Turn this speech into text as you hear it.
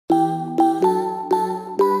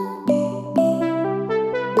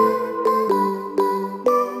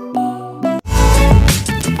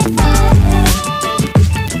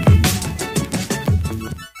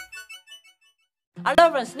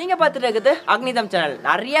நீங்க பார்த்துட்டு இருக்குது அக்னிதம் சேனல்.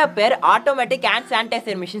 நிறைய பேர் ஆட்டோமேட்டிக் ஹேண்ட்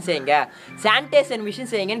சானிடைசர் மிஷின் செய்யுங்க, சானிடைசர் மிஷின்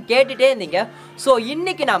செய்யுங்கன்னு கேட்டுட்டே இருந்தீங்க. ஸோ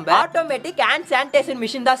இன்னைக்கு நம்ம ஆட்டோமேட்டிக் ஹேண்ட் சானிடைசர்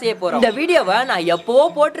மிஷின் தான் செய்ய போறோம். இந்த வீடியோவை நான் எப்போ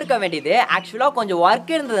போட்டிருக்க வேண்டியது, ஆக்சுவலா கொஞ்சம்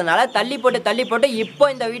ஒர்க் இருந்ததுனால தள்ளி போட்டு இப்போ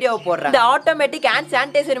இந்த வீடியோவை போடுறேன். இந்த ஆட்டோமேட்டிக் ஹேண்ட்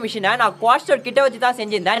சானிடைசர் மிஷினை நான் குவாஸ்டோட் கிட்ட வச்சு தான்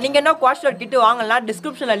செஞ்சிருந்தேன். நீங்க என்ன குவாஸ்டோட் கிட்ட வாங்கலாம்,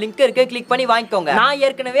 டிஸ்கிரிப்ஷன்ல லிங்க் இருக்கு, கிளிக் பண்ணி வாங்கிக்கோங்க. நான்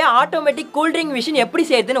ஏற்கனவே ஆட்டோமேட்டிக் கூல் ட்ரிங்க் மிஷின் எப்படி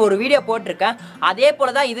செய்யறதுன்னு ஒரு வீடியோ போட்டிருக்கேன். அதே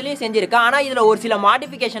போல தான் இதுலயும் செஞ்சிருக்கேன். ஆனா இதுல ஒரு சில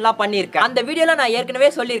மாடிஃபிகேஷன்லாம் பண்ணியிருக்கேன். அந்த வீடியோல நான் ஏற்கனவே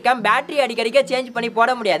சொல்லியிருக்கேன், பேட்டரி அடிக்கடிக்க சேஞ்ச் பண்ணி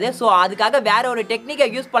போட முடியாது. ஸோ அதுக்காக வேற ஒரு டெக்னிக்கை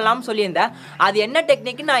யூஸ் பண்ணலாம்னு சொல்லியிருந்தேன். அது என்ன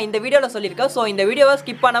டெக்னிக் நான் இந்த வீடியோல சொல்லியிருக்கேன். ஸோ இந்த வீடியோவை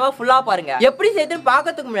ஸ்கிப் பண்ணாம ஃபுல்லா பாருங்க. எப்படி செய்யுதுன்னு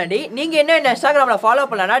பார்க்கறதுக்கு முன்னாடி நீங்க என்ன இன்ஸ்டாகிராம்ல ஃபாலோ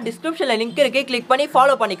பண்ணலன்னா டிஸ்கிரிப்ஷன்ல லிங்க் இருக்கு, கிளிக் பண்ணி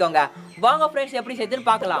ஃபாலோ பண்ணிக்கோங்க. வாங்க ஃப்ரெண்ட்ஸ், எப்படி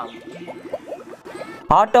செய்யுதுன்னு பார்க்கலாம்.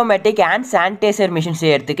 ஆட்டோமேட்டிக் ஹேண்ட் சானிடைசர் மிஷின்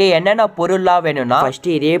செய்யறதுக்கு என்னென்ன பொருள்லாம் வேணும்னா, ஃபர்ஸ்ட்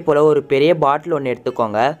இதே போல ஒரு பெரிய பாட்டில் ஒன்று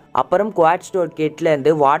எடுத்துக்கோங்க. அப்புறம் குவாட் ஸ்டோர் கிட்ல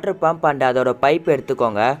இருந்து வாட்டர் பம்ப் அண்ட் அதோட பைப்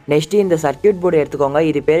எடுத்துக்கோங்க. நெக்ஸ்ட் இந்த சர்க்யூட் போர்டு எடுத்துக்கோங்க.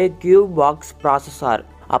 இது பேரு கியூப் பாக்ஸ் ப்ராசஸர்.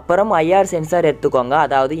 அப்புறம் ஐஆர் சென்சார் எடுத்துக்கோங்க,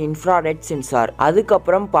 அதாவது இன்ஃப்ராரெட் சென்சார்.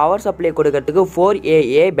 அதுக்கப்புறம் பவர் சப்ளை கொடுக்கறதுக்கு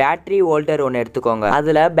 4AA பேட்டரி ஹோல்டர் ஒன்று எடுத்துக்கோங்க.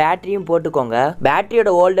 அதுல பேட்டரியும் போட்டுக்கோங்க.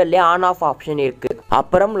 பேட்டரியோட ஹோல்டர்லயே ஆன் ஆஃப் ஆப்ஷன் இருக்கு.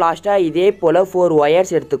 அப்புறம் லாஸ்டா இதே போல 4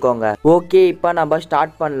 ஒயர்ஸ் எடுத்துக்கோங்க. ஓகே, இப்போ நம்ம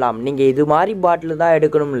ஸ்டார்ட் பண்ணலாம். நீங்க இது மாதிரி பாட்டில் தான்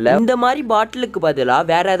எடுக்கணும் இல்ல, இந்த மாதிரி பாட்டிலுக்கு பதிலா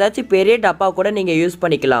வேற ஏதாச்சும் பெரிய டப்பா கூட நீங்க யூஸ்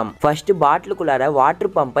பண்ணிக்கலாம். ஃபர்ஸ்ட் பாட்டிலுக்குள்ளார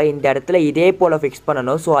வாட்டர் பம்பை இந்த இடத்துல இதே போல ஃபிக்ஸ்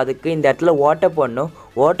பண்ணணும். ஸோ அதுக்கு இந்த இடத்துல ஓட்டை போடணும்.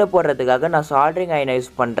 ஓட்டை போடுறதுக்காக நான் சால்டரிங் அயனை யூஸ்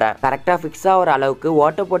பண்ணுறேன். கரெக்டாக ஃபிக்ஸ் ஆகிற அளவுக்கு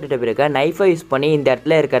ஓட்டை போட்டுட்ட பிறகு நைஃபை யூஸ் பண்ணி இந்த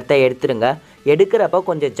இடத்துல இருக்கிறத எடுத்துருங்க. எடுக்கிறப்ப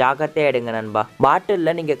கொஞ்சம் ஜாக்கிரதையாக எடுங்க நண்பா.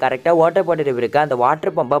 பாட்டிலில் நீங்கள் கரெக்டாக ஓட்டை போட்டுட்டு பிறகு அந்த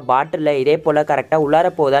வாட்டர் பம்பை பாட்டிலில் இதே போல் கரெக்டாக உள்ளார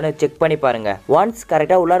போகுதான்னு செக் பண்ணி பாருங்கள். ஒன்ஸ்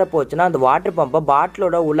கரெக்டாக உள்ளார போச்சுன்னா அந்த வாட்டர் பம்பை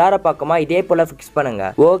பாட்டிலோட உள்ளார பக்கமாக இதே போல் ஃபிக்ஸ்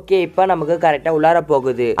பண்ணுங்க. ஓகே, இப்போ நமக்கு கரெக்டாக உள்ளார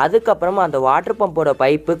போகுது. அதுக்கப்புறம் அந்த வாட்டர் பம்போட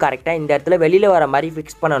பைப்பு கரெக்டாக இந்த இடத்துல வெளியில் வர மாதிரி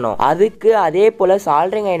ஃபிக்ஸ் பண்ணணும். அதுக்கு அதே போல்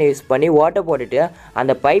சால்டரிங் அயனை யூஸ் பண்ணி ஓட்டை போட்டுட்டு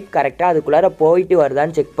அந்த பைப் கரெக்டாக அதுக்குள்ளார போயிட்டு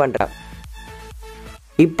வருதான்னு செக் பண்ணுறேன்.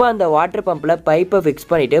 இப்போ அந்த வாட்டர் பம்பில் பைப்பை ஃபிக்ஸ்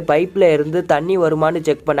பண்ணிவிட்டு பைப்பில் இருந்து தண்ணி வருமானு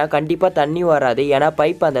செக் பண்ணால் கண்டிப்பாக தண்ணி வராது, ஏன்னா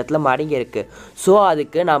பைப் அந்த இடத்துல மடங்கி இருக்குது. ஸோ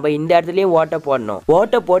அதுக்கு நம்ம இந்த இடத்துலையும் ஓட்டை போடணும்.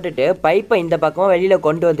 ஓட்டை போட்டுட்டு பைப்பை இந்த பக்கமாக வெளியில்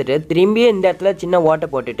கொண்டு வந்துட்டு திரும்பியும் இந்த இடத்துல சின்ன ஓட்டை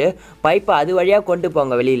போட்டுட்டு பைப்பை அது வழியாக கொண்டு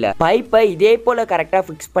போங்க வெளியில். பைப்பை இதே போல் கரெக்டாக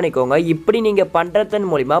ஃபிக்ஸ் பண்ணிக்கோங்க. இப்படி நீங்கள் பண்ணுறதன்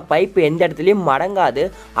மூலிமா பைப்பு எந்த இடத்துலையும் மடங்காது,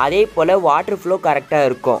 அதே போல் வாட்டர் ஃப்ளோ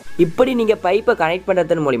கரெக்டாக இருக்கும். இப்படி நீங்கள் பைப்பை கனெக்ட்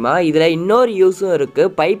பண்ணுறதன் மூலிமா இதில் இன்னொரு யூஸும்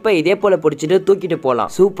இருக்குது. பைப்பை இதே போல் பிடிச்சிட்டு தூக்கிட்டு போகலாம்.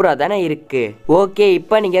 சூப்பரா தானே இருக்கு. ஓகே,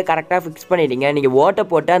 இப்போ நீங்க கரெக்டா ஃபிக்ஸ் பண்ணிட்டீங்க. நீங்க ஓட்டை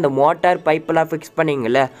போட்டு அந்த மோட்டார் பைப்பெல்லாம் ஃபிக்ஸ்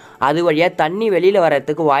பண்ணீங்கல்ல, அது வழியா தண்ணி வெளியில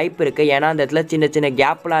வரதுக்கு வாய்ப்பு இருக்கு. ஏன்னா அந்த இடத்துல சின்ன சின்ன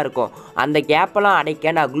கேப்லாம் இருக்கும். அந்த கேப்பெல்லாம்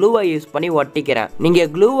அடைக்க நான் க்ளூவை யூஸ் பண்ணி ஒட்டிக்கிறேன். நீங்க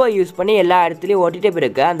க்ளூவை யூஸ் பண்ணி எல்லா இடத்துலையும் ஒட்டிட்ட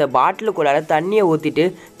பிறகு அந்த பாட்டிலுக்குள்ளார தண்ணியை ஊற்றிட்டு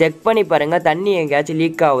செக் பண்ணி பாருங்க தண்ணி எங்கேயாச்சும்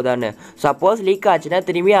லீக் ஆகுதான்னு. சப்போஸ் லீக் ஆச்சுன்னா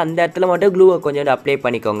திரும்பி அந்த இடத்துல மட்டும் க்ளூவை கொஞ்சம் அப்ளை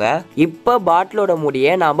பண்ணிக்கோங்க. இப்போ பாட்டிலோட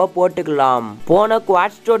முடியை நாம போட்டுக்கலாம். போன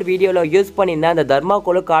குவாட் ஸ்டோர் வீடியோல யூஸ் பண்ணியிருந்த அந்த தர்மாகோல்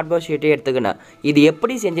கார்ட்போர்ட் ஷீட்டை எடுத்துக்கினேன். இது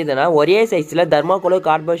எப்படி செஞ்சதுன்னா, ஒரே சைஸ்ல தர்மாகோல்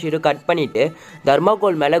கார்ட்போர்ட் ஷீட்டை கட் பண்ணிட்டு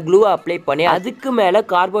தர்மாகோல் மேல க்ளூ அப்ளை பண்ணி அதுக்கு மேல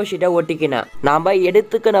கார்ட்போர்ட் ஷீட்டை ஒட்டிக்கினேன். நாம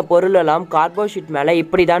எடுத்துக்கின பொருள் எல்லாம் கார்ட்போர்ட் ஷீட் மேல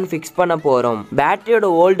இப்படிதான் ஃபிக்ஸ் பண்ண போறோம். பேட்டரியோட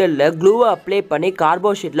ஹோல்டர்ல க்ளூவை அப்ளை பண்ணி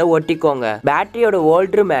கார்ட்போர்ட் ஷீட்ல ஒட்டிக்கோங்க. பேட்டரியோட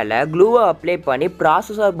ஹோல்டர் மேல க்ளூவை அப்ளை பண்ணி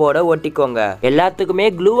ப்ராசஸர் போர்டை ஒட்டிக்கோங்க. எல்லாத்துக்குமே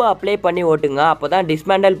க்ளூவை அப்ளை பண்ணி ஒட்டுங்க, அப்பதான்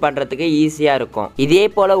டிஸ்மேண்டல் பண்றதுக்கு ஈஸியா இருக்கும். இதே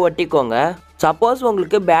போல ஒட்டிக்கோங்க. சப்போஸ்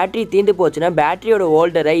உங்களுக்கு பேட்டரி தீந்து போச்சுன்னா பேட்டரியோட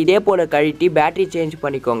ஹோல்டரை இதே போல கழட்டி பேட்டரி சேஞ்ச்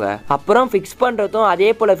பண்ணிக்கோங்க. அப்புறம் ஃபிக்ஸ் பண்றதும் அதே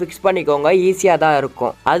போல ஃபிக்ஸ் பண்ணிக்கோங்க, ஈஸியா தான்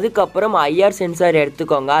இருக்கும். அதுக்கப்புறம் ஐஆர் சென்சார்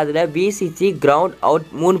எடுத்துக்கோங்க. அதுல விசிசி கிரவுண்ட்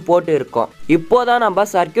அவுட் 3 போட்டு இருக்கும். இப்போதான் நம்ம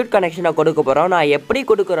சர்க்யூட் கனெக்ஷனை கொடுக்க போறோம். நான் எப்படி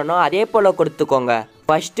கொடுக்குறேனோ அதே போல கொடுத்துக்கோங்க.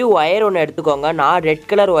 ஃபர்ஸ்ட் ஒயர் ஒன்று எடுத்துக்கோங்க. நான் ரெட்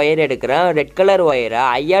கலர் ஒயர் எடுக்கிறேன். ரெட் கலர் ஒயரை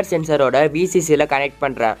ஐஆர் சென்சாரோட விசிசியில் கனெக்ட்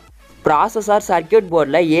பண்ணுறேன். ப்ராசஸர் சர்க்யூட்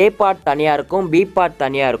போர்டில் ஏ பார்ட் தனியாக இருக்கும், பி பார்ட்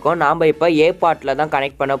தனியாக இருக்கும். நாம் இப்போ ஏ பார்ட்டில் தான்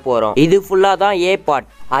கனெக்ட் பண்ண போகிறோம். இது ஃபுல்லாக தான் ஏ பார்ட்.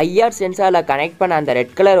 ஐஆர் சென்சாரில் கனெக்ட் பண்ண அந்த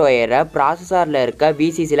ரெட் கலர் ஒயரை ப்ராசஸரில் இருக்க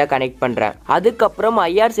விசிசியில் கனெக்ட் பண்ணுறேன். அதுக்கப்புறம்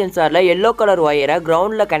ஐஆர் சென்சாரில் எல்லோ கலர் ஒயரை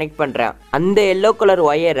கிரவுண்டில் கனெக்ட் பண்ணுறேன். அந்த எல்லோ கலர்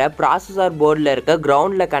ஒயரை ப்ராசஸர் போர்டில் இருக்க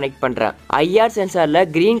கிரவுண்டில் கனெக்ட் பண்ணுறேன். ஐஆர் சென்சாரில்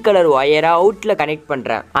கிரீன் கலர் ஒயரை அவுட்டில் கனெக்ட்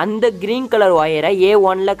பண்ணுறேன். அந்த கிரீன் கலர் ஒயரை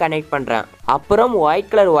A1ல கனெக்ட் பண்ணுறேன். அப்புறம் ஒயிட்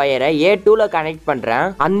கலர் ஒயரை A2ல கனெக்ட் பண்ணுறேன்.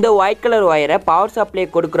 அந்த ஒயிட் கலர் ஒயரை பவர் சப்ளை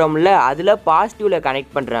கொடுக்குறோம்ல, அதில் பாசிட்டிவ்ல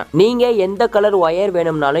கனெக்ட் பண்ணுறேன். நீங்கள் எந்த கலர் ஒயர்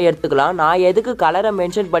வேணும்னாலும் எடுத்துக்கலாம். நான் எதுக்கு கலரை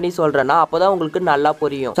மென்ஷன் பண்ணி சொல்றேன்னா அப்பதான் உங்களுக்கு நல்லா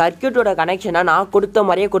புரியும். சர்க்யூட்டோட கனெக்ஷனை நான் கொடுத்த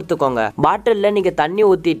மாதிரியே கொடுத்துக்கோங்க. பாட்டில்ல நீங்க தண்ணி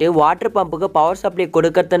ஊத்திட்டு வாட்டர் பம்புக்கு பவர் சப்ளை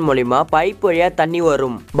கொடுக்கறதன் மூலியமா பைப் வழியா தண்ணி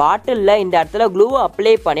வரும். பாட்டில்ல இந்த இடத்துல க்ளூவை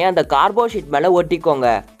அப்ளை பண்ணி அந்த கார்ட்போர்ட் ஷீட் மேல ஒட்டிக்கோங்க.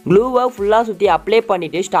 க்ளூவை ஃபுல்லா சுத்தி அப்ளை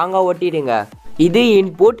பண்ணிட்டு ஸ்ட்ராங்கா ஒட்டிடுங்க. இது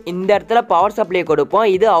இன்புட், இந்த இடத்துல பவர் சப்ளை கொடுப்போம்.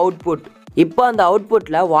 இது அவுட்புட். இப்போ அந்த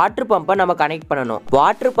அவுட்புட்ல வாட்டர் பம்பை நம்ம கனெக்ட் பண்ணணும்.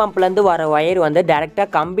 வாட்டர் பம்ப்ல இருந்து வர வயர் வந்து டைரக்டா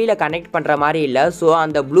கம்பியில கனெக்ட் பண்ற மாதிரி இல்ல. ஸோ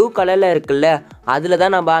அந்த ப்ளூ கலர்ல இருக்குல்ல அதுல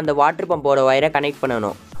தான் நம்ம அந்த வாட்டர் பம்போட வயரை கனெக்ட்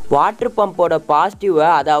பண்ணணும். வாட்டர் பம்போட பாசிட்டிவை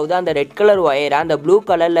அதாவது அந்த ரெட் கலர் ஒயரை அந்த ப்ளூ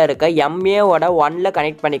கலரில் இருக்க MA-ஓட 1ல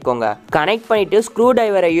கனெக்ட் பண்ணிக்கோங்க. கனெக்ட் பண்ணிவிட்டு ஸ்க்ரூ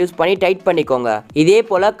டிரைவரை யூஸ் பண்ணி டைட் பண்ணிக்கோங்க. இதே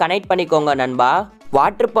போல் கனெக்ட் பண்ணிக்கோங்க நண்பா.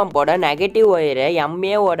 வாட்டர் பம்போட நெகட்டிவ் ஒயரை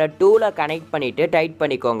MA-ஓட 2ல கனெக்ட் பண்ணிவிட்டு டைட்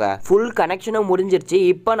பண்ணிக்கோங்க. ஃபுல் கனெக்ஷனும் முடிஞ்சிருச்சு.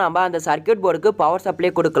 இப்போ நம்ம அந்த சர்க்யூட் போர்டுக்கு பவர்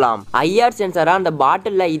சப்ளை கொடுக்கலாம். IR சென்சரை அந்த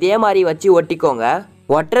பாட்டிலில் இதே மாதிரி வச்சு ஒட்டிக்கோங்க.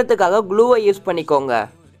 ஒட்டுறதுக்காக க்ளூவை யூஸ் பண்ணிக்கோங்க.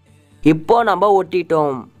 இப்போ நம்ம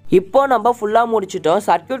ஒட்டிட்டோம். இப்போ நம்ம ஃபுல்லா முடிச்சிட்டோம்.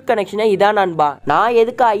 சர்க்யூட் கனெக்ஷனே இதான் நண்பா. நான்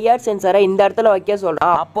எதுக்கு IR சென்சரை இந்த இடத்துல வைக்க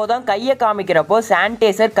சொல்றேன், அப்போதான் கையை காமிக்கிறப்போ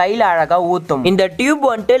சானிடைசர் கையில அழகா ஊத்தும். இந்த டியூப்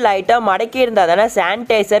வந்துட்டு லைட்டா மடக்கி இருந்தா தானே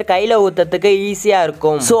சானிடைசர் கையில ஊத்துறதுக்கு ஈஸியா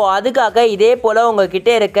இருக்கும். ஸோ அதுக்காக இதே போல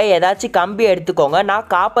உங்ககிட்ட இருக்க ஏதாச்சும் கம்பி எடுத்துக்கோங்க.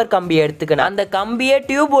 நான் காப்பர் கம்பி எடுத்துக்கணும். அந்த கம்பியை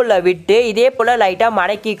டியூப் உள்ள விட்டு இதே போல லைட்டா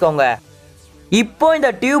மடக்கிக்கோங்க. இப்போ இந்த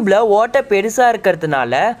டியூப்ல ஓட்டை பெருசா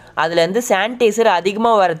இருக்கிறதுனால அதுல இருந்து சானிடைசர்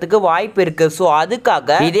அதிகமா வரதுக்கு வாய்ப்பு இருக்கு. ஸோ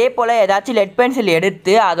அதுக்காக இதே போல ஏதாச்சும் லெட் பென்சில்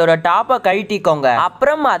எடுத்து அதோட டாப்பை கழட்டிக்கோங்க.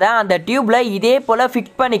 அப்புறம் அதை அந்த டியூப்ல இதே போல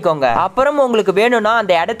ஃபிக்ஸ் பண்ணிக்கோங்க. அப்புறம் உங்களுக்கு வேணும்னா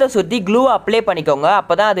அந்த இடத்த சுத்தி க்ளூ அப்ளை பண்ணிக்கோங்க.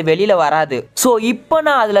 அப்பதான் அது வெளியில வராது. ஸோ இப்போ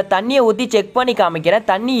நான் அதுல தண்ணியை ஊத்தி செக் பண்ணி காமிக்கிறேன்.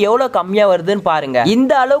 தண்ணி எவ்வளவு கம்மியா வருதுன்னு பாருங்க.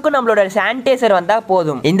 இந்த அளவுக்கு நம்மளோட சானிடைசர் வந்தா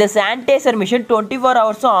போதும். இந்த சானிடைசர் மிஷின் 24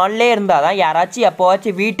 ஹவர்ஸும் ஆன்லேயே இருந்தாதான் யாராச்சும்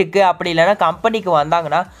எப்போவாச்சும் வீட்டுக்கு அப்படி இல்லைன்னா கம்பெனிக்கு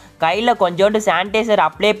வந்தாங்கன்னா கையில் கொஞ்சோண்டு சானிடைசர்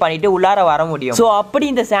அப்ளை பண்ணிட்டு உள்ளார வர முடியும். ஸோ அப்படி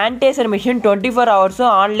இந்த சானிடைசர் மிஷின் 24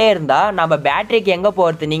 ஹவர்ஸும் ஆன்லேயே இருந்தால் நம்ம பேட்டரிக்கு எங்கே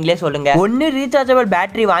போகிறது நீங்களே சொல்லுங்கள். ஒன்று ரீசார்ஜபிள்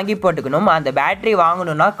பேட்டரி வாங்கி போட்டுக்கணும். அந்த பேட்டரி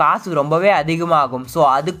வாங்கணும்னா காசு ரொம்பவே அதிகமாகும். ஸோ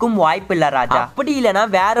அதுக்கும் வாய்ப்பு இல்லை ராஜா. அப்படி இல்லைன்னா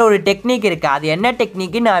வேற ஒரு டெக்னிக் இருக்கு. அது என்ன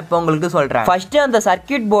டெக்னிக் நான் இப்போ உங்களுக்கு சொல்கிறேன். ஃபர்ஸ்ட் அந்த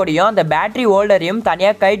சர்க்யூட் போர்டையும் அந்த பேட்டரி ஹோல்டரையும்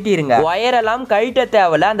தனியாக கழட்டிடுங்க. ஒயரெல்லாம் கழட்ட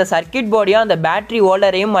தேவையில்ல. அந்த சர்க்யூட் போர்டையும் அந்த பேட்டரி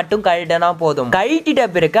ஹோல்டரையும் மட்டும் கழட்டினா போதும். கழட்டிட்ட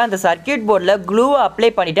பிறகு அந்த சர்க்யூட் போர்டில் க்ளூவை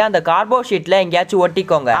அப்ளை பண்ணிட்டு அந்த கார்போ ஷீட்ல எங்கேயாச்சும்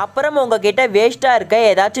ஒட்டிக்கோங்க. அப்புறம் உங்ககிட்ட வேஸ்டா இருக்க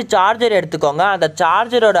ஏதாச்சும் சார்ஜர் எடுத்துக்கோங்க. அந்த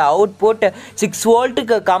சார்ஜரோட அவுட்புட் 6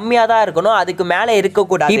 வோல்ட்டுக்கு கம்மியா தான் இருக்கணும். அதுக்கு மேல இருக்க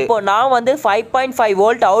கூடாது. இப்போ நான் வந்து 5.5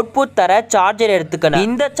 வோல்ட் அவுட்புட் தர சார்ஜர் எடுத்துக்கணும்.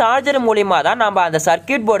 இந்த சார்ஜர் மூலமா தான் நம்ம அந்த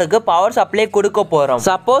சர்க்யூட் போர்டுக்கு பவர் சப்ளை கொடுக்க போறோம்.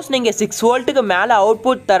 சப்போஸ் நீங்க 6 வோல்ட்டுக்கு மேல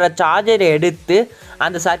அவுட்புட் தர சார்ஜர் எடுத்து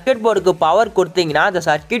அந்த சர்க்யூட் போர்டுக்கு பவர் கொடுத்தீங்கன்னா அந்த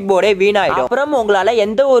சர்க்யூட் போர்டே வீணாயிடும். அப்புறம் உங்களால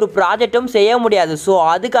எந்த ஒரு ப்ராஜெக்டும் செய்ய முடியாது. ஸோ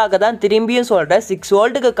அதுக்காக தான் திரும்பியும் சொல்றேன், 6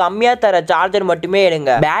 வோல்ட்டுக்கு கம்மியா தர சார்ஜர் மட்டுமே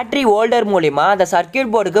எடுங்க. பேட்டரி ஹோல்டர் மூலியமா அந்த சர்க்யூட்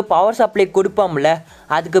போர்டுக்கு பவர் சப்ளை கொடுப்போம்ல,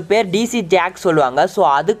 அதுக்கு பேர் DC ஜாக் சொல்லுவாங்க. ஸோ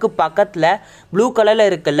அதுக்கு பக்கத்துல ப்ளூ கலர்ல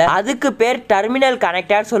இருக்குல்ல, அதுக்கு பேர் டெர்மினல்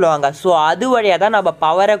கனெக்டர் சொல்லுவாங்க. ஸோ அது வழியா தான் நம்ம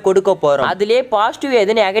பவரை கொடுக்க போறோம். அதுலயே பாசிட்டிவ்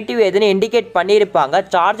எது நெகட்டிவ் எதுன்னு இண்டிகேட் பண்ணியிருப்பாங்க.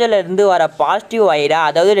 சார்ஜர்ல இருந்து வர பாசிட்டிவ் ஒயரை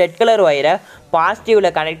அதாவது ரெட் கலர் ஒயரை பாசிட்டிவ்ல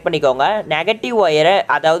கனெக்ட் பண்ணிக்கோங்க. நெகட்டிவ் ஒயரை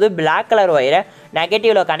அதாவது பிளாக் கலர் ஒயரை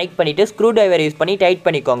நெகட்டிவ்ல கனெக்ட் பண்ணிட்டு ஸ்க்ரூ டிரைவர் யூஸ் பண்ணி டைட்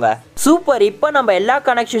பண்ணிக்கோங்க. சூப்பர். இப்போ நம்ம எல்லா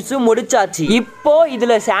கனெக்ஷன்ஸும் முடிச்சாச்சு. இப்போ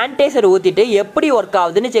இதுல சானிடைசர் ஊத்திட்டு எப்படி ஒர்க்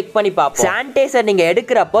ஆகுதுன்னு செக் பண்ணி பார்ப்போம். சானிடைசர் நீங்க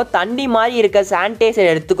எடுக்கிறப்போ தண்ணி மாதிரி இருக்க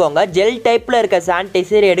சானிடைசர் எடுத்துக்கோங்க. ஜெல் டைப்ல இருக்க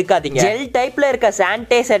சானிடைசர் எடுக்காதீங்க. ஜெல் டைப்ல இருக்க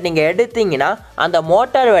சானிடைசர் நீங்க எடுத்தீங்கன்னா அந்த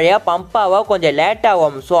மோட்டார் வழியா பம்ப் ஆக கொஞ்சம் லேட்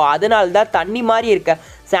ஆகும். ஸோ அதனால தான் தண்ணி மாதிரி இருக்க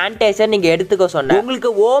சானிடைசர் நீங்க எடுத்துக்க சொன்னேன். உங்களுக்கு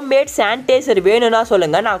ஹோம்மேட் சானிடைசர் வேணும்னா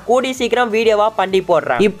சொல்லுங்க, நான் கூடி சீக்கிரம் வீடியோவா பண்ணி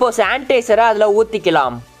போடுறேன். இப்போ சானிடைசரை அதுல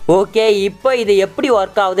ஊத்திக்கலாம். ஓகே, இப்போ இது எப்படி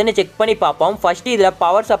ஒர்க் ஆகுதுன்னு செக் பண்ணி பார்ப்போம். ஃபர்ஸ்ட் இதுல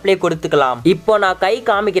பவர் சப்ளை கொடுத்துக்கலாம். இப்போ நான் கை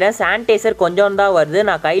காமிக்கிறேன். சானிடைசர் கொஞ்சம் தான் வருது.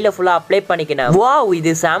 நான் கையில ஃபுல்லா அப்ளை பண்ணிக்கிறேன். வாவ்,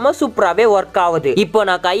 இது செம சூப்பராகவே ஒர்க் ஆகுது. இப்போ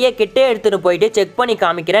நான் கையை கிட்ட எடுத்துன்னு போயிட்டு செக் பண்ணி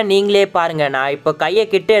காமிக்கிறேன். நீங்களே பாருங்க. நான் இப்போ கையை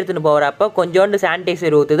கிட்ட எடுத்துன்னு போறப்ப கொஞ்சோண்டு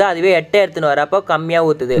சானிடைசர் ஊத்துது. அதுவே எட்ட எடுத்துன்னு வரப்போ கம்மியா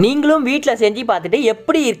ஊத்துது. நீங்களும் வீட்டுல செஞ்சு பார்த்துட்டு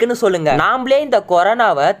எப்படி இருக்குன்னு சொல்லுங்க. நாமளே இந்த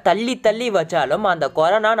கொரோனாவை தள்ளி தள்ளி வச்சாலும் அந்த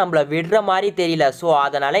கொரோனா நம்மள விடுற மாதிரி தெரியல. ஸோ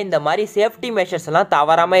அதனால இந்த மாதிரி சேஃப்டி மெஷர்ஸ் எல்லாம்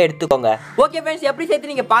தவறாம எடுத்துக்கோங்க. ஓகே ஃப்ரெண்ட்ஸ், எப்படி சேர்த்து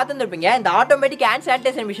நீங்க பார்த்துருப்பீங்க. இந்த ஆட்டோமேட்டிக் ஹேண்ட்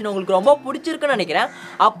சானிடைசர் மிஷின் உங்களுக்கு ரொம்ப பிடிச்சிருக்குன்னு நினைக்கிறேன்.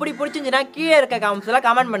 அப்படி பிடிச்சிருந்துச்சுன்னா கீழே இருக்க கமெண்ட்ஸ்ல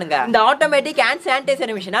கமெண்ட் பண்ணுங்க. இந்த ஆட்டோமேட்டிக் ஹேண்ட்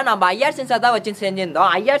சானிடைசர் மிஷினை நம்ம IR சென்சார் தான் வச்சு செஞ்சிருந்தோம்.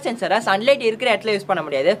 IR சென்சரை சன்லைட் இருக்கிற இடத்துல யூஸ் பண்ண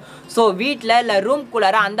முடியாது. ஸோ வீட்டில் இல்லை ரூம்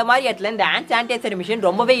குள்ளார அந்த மாதிரி இடத்துல இந்த ஹேண்ட் சானிடைசர் மிஷின்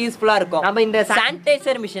ரொம்பவே யூஸ்ஃபுல்லா இருக்கும். நம்ம இந்த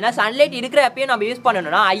சானிடைசர் மிஷினை சன்லைட் இருக்கிற அப்பயும் நம்ம யூஸ்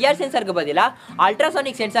பண்ணணும்னா IR சென்சருக்கு பதிலாக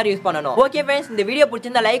அல்ட்ராசானிக் சென்சார் யூஸ் பண்ணணும். ஓகே ஃப்ரெண்ட்ஸ், இந்த வீடியோ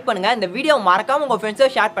பிடிச்சிருந்தா லைக் பண்ணுங்க. இந்த வீடியோ மறக்காம உங்க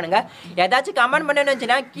ஃப்ரெண்ட்ஸோட ஷேர் பண்ணுங்க. ஏதாச்சும் கமெண்ட்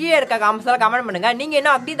பண்ணணும்னா கீழே இருக்க கமெண்ட்ஸ்ல கமெண்ட் பண்ணுங்க. நீங்க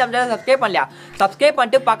இன்னும் அக்னி தமிழ் சப்ஸ்கிரைப் பண்ணலையா, சப்ஸ்கிரைப்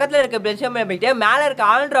பண்ணிட்டு பக்கத்துல இருக்க பெல் சிம்பல் மேல இருக்க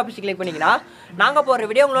ஆல் ஆப்ஷன் கிளிக் பண்ணீங்கன்னா நாங்க போற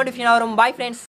வீடியோ உங்களுக்கு நோட்டிஃபிகேஷன் வரும். Bye friends.